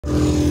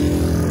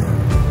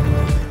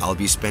I'll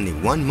be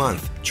spending 1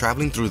 month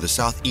traveling through the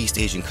Southeast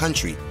Asian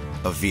country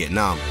of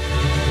Vietnam.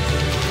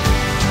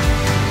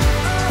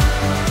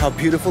 How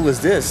beautiful is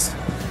this?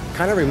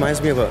 Kind of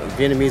reminds me of a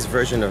Vietnamese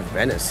version of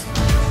Venice.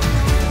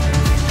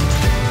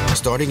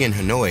 Starting in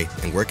Hanoi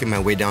and working my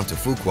way down to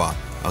Phu Quoc,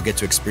 I'll get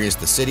to experience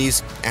the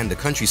cities and the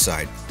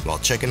countryside while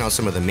checking out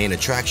some of the main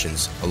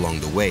attractions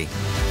along the way.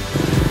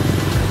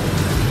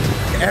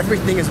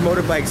 Everything is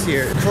motorbikes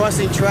here,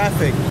 crossing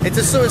traffic. It's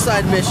a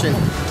suicide mission.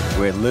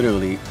 We're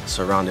literally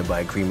surrounded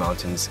by green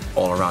mountains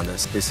all around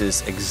us. This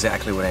is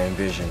exactly what I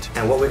envisioned.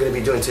 And what we're going to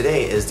be doing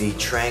today is the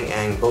Trang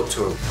Ang boat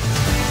tour.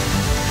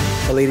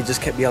 The lady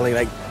just kept yelling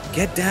like,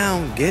 "Get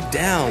down, get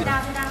down."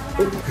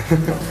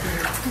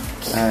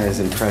 That is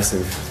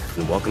impressive.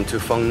 And welcome to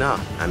Phong Nha.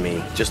 I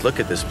mean, just look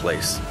at this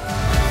place.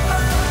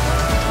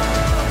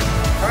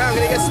 All right, I'm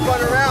gonna get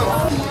spun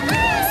around.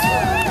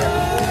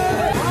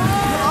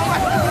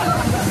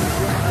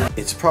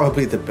 It's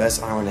probably the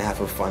best hour and a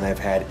half of fun I've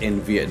had in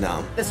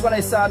Vietnam. That's what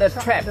I saw, the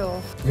trap.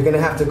 You're gonna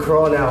have to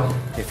crawl now.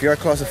 If you're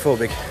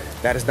claustrophobic,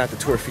 that is not the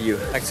tour for you.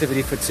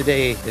 Activity for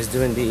today is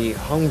doing the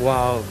Hung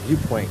Wow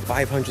viewpoint,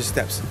 500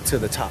 steps to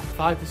the top.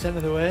 5%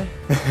 of the way,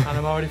 and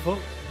I'm already full.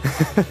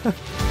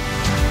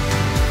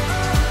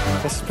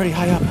 This is pretty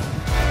high up.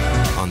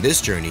 On this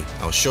journey,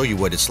 I'll show you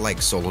what it's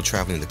like solo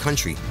traveling the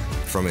country,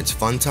 from its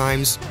fun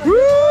times. Woo!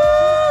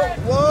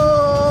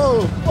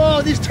 Whoa!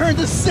 Whoa, these turns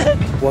are sick!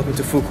 Welcome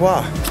to Phu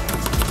Quoc.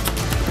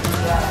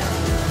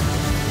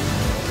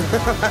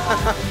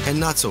 And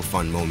not so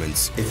fun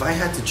moments. If I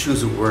had to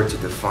choose a word to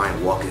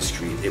define Walking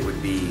Street, it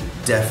would be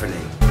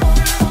deafening.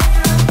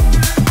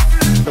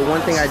 The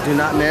one thing I do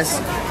not miss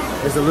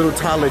is the little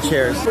toddler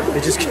chairs.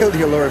 They just killed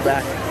your lower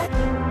back.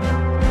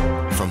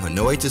 From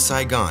Hanoi to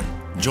Saigon,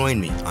 join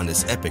me on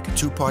this epic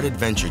 2-part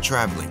adventure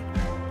traveling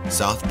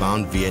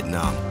Southbound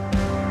Vietnam.